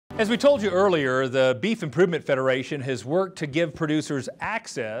As we told you earlier, the Beef Improvement Federation has worked to give producers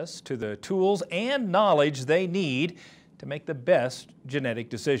access to the tools and knowledge they need to make the best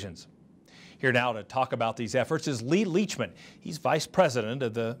genetic decisions. Here now to talk about these efforts is Lee Leachman. He's Vice President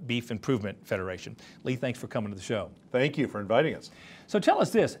of the Beef Improvement Federation. Lee, thanks for coming to the show. Thank you for inviting us. So tell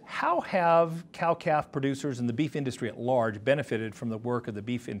us this, how have cow-calf producers and the beef industry at large benefited from the work of the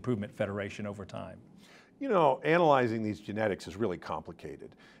Beef Improvement Federation over time? You know, analyzing these genetics is really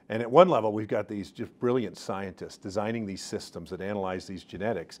complicated. And at one level, we've got these just brilliant scientists designing these systems that analyze these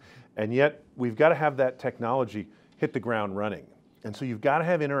genetics. And yet, we've got to have that technology hit the ground running. And so you've got to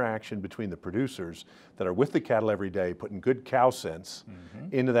have interaction between the producers that are with the cattle every day, putting good cow sense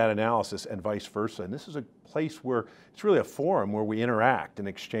into that analysis and vice versa. And this is a place where it's really a forum where we interact and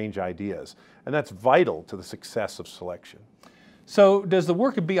exchange ideas. And that's vital to the success of selection. So does the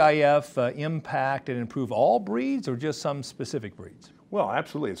work of BIF impact and improve all breeds or just some specific breeds? Well,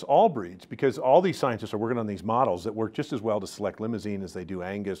 absolutely. It's all breeds because all these scientists are working on these models that work just as well to select Limousin as they do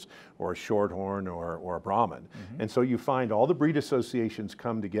Angus or a Shorthorn or a Brahman. And so you find all the breed associations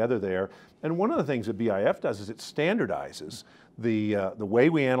come together there. And one of the things that BIF does is it standardizes the way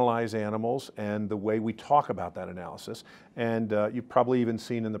we analyze animals and the way we talk about that analysis. And you've probably even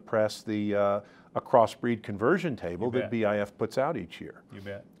seen in the press a crossbreed conversion table that BIF puts out each year. You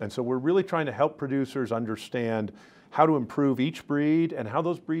bet. And so we're really trying to help producers understand how to improve each breed and how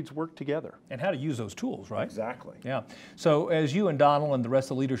those breeds work together. And how to use those tools, right? Exactly. Yeah. So as you and Donald and the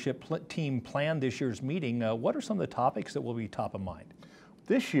rest of the leadership team plan this year's meeting, what are some of the topics that will be top of mind?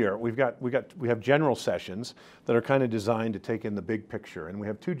 This year, we have general sessions that are kind of designed to take in the big picture. And we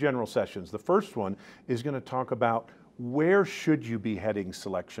have two general sessions. The first one is going to talk about where should you be heading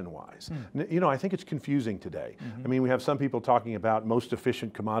selection-wise? You know, I think it's confusing today. I mean, we have some people talking about most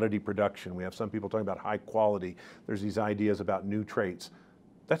efficient commodity production. We have some people talking about high quality. There's these ideas about new traits.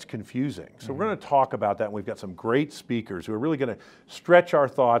 That's confusing. So we're going to talk about that, and we've got some great speakers who are really going to stretch our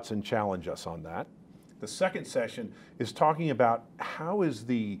thoughts and challenge us on that. The second session is talking about how is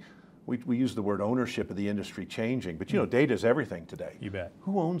we use the word ownership of the industry changing, but you know, data is everything today. You bet.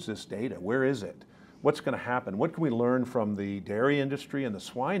 Who owns this data? Where is it? What's going to happen? What can we learn from the dairy industry and the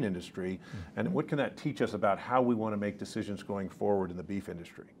swine industry? And what can that teach us about how we want to make decisions going forward in the beef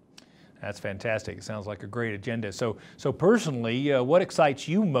industry? That's fantastic. It sounds like a great agenda. So personally, what excites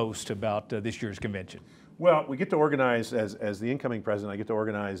you most about this year's convention? Well, we get to organize, as the incoming president, I get to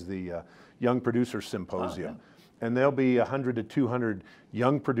organize the Young Producers Symposium. And there'll be 100 to 200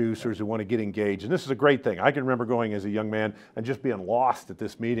 young producers who want to get engaged. And this is a great thing. I can remember going as a young man and just being lost at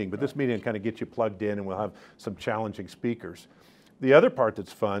this meeting, but this meeting will kind of get you plugged in and we'll have some challenging speakers. The other part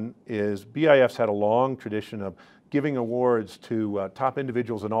that's fun is BIF's had a long tradition of giving awards to top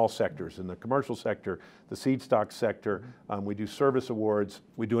individuals in all sectors, in the commercial sector, the seed stock sector. We do service awards.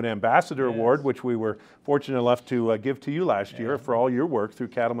 We do an ambassador award, which we were fortunate enough to give to you last year for all your work through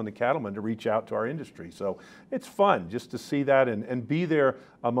Cattlemen to Cattlemen to reach out to our industry. So it's fun just to see that and be there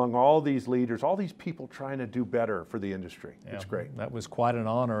among all these leaders, all these people trying to do better for the industry. Yeah, it's great. That was quite an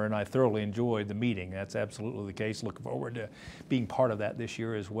honor, and I thoroughly enjoyed the meeting. That's absolutely the case. Looking forward to being part of that this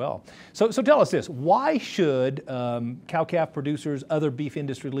year as well. So tell us this, why should cow-calf producers, other beef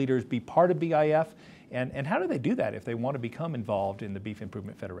industry leaders be part of BIF, and how do they do that if they want to become involved in the Beef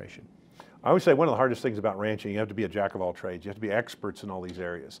Improvement Federation? I always say one of the hardest things about ranching, you have to be a jack of all trades. You have to be experts in all these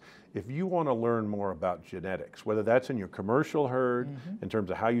areas. If you want to learn more about genetics, whether that's in your commercial herd, in terms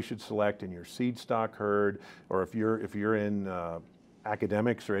of how you should select in your seed stock herd, or if you're in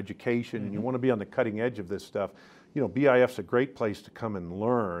academics or education and you want to be on the cutting edge of this stuff, you know, BIF's a great place to come and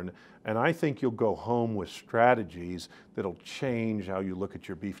learn, and I think you'll go home with strategies that'll change how you look at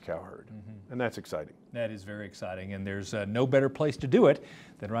your beef cow herd, and that's exciting. That is very exciting, and there's no better place to do it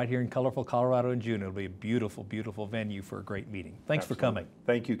than right here in colorful Colorado in June. It'll be a beautiful, beautiful venue for a great meeting. Thanks for coming.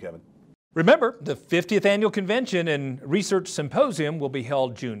 Thank you, Kevin. Remember, the 50th Annual Convention and Research Symposium will be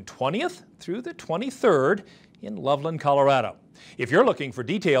held June 20th through the 23rd in Loveland, Colorado. If you're looking for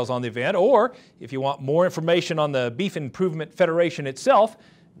details on the event, or if you want more information on the Beef Improvement Federation itself,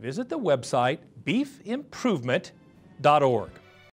 visit the website beefimprovement.org.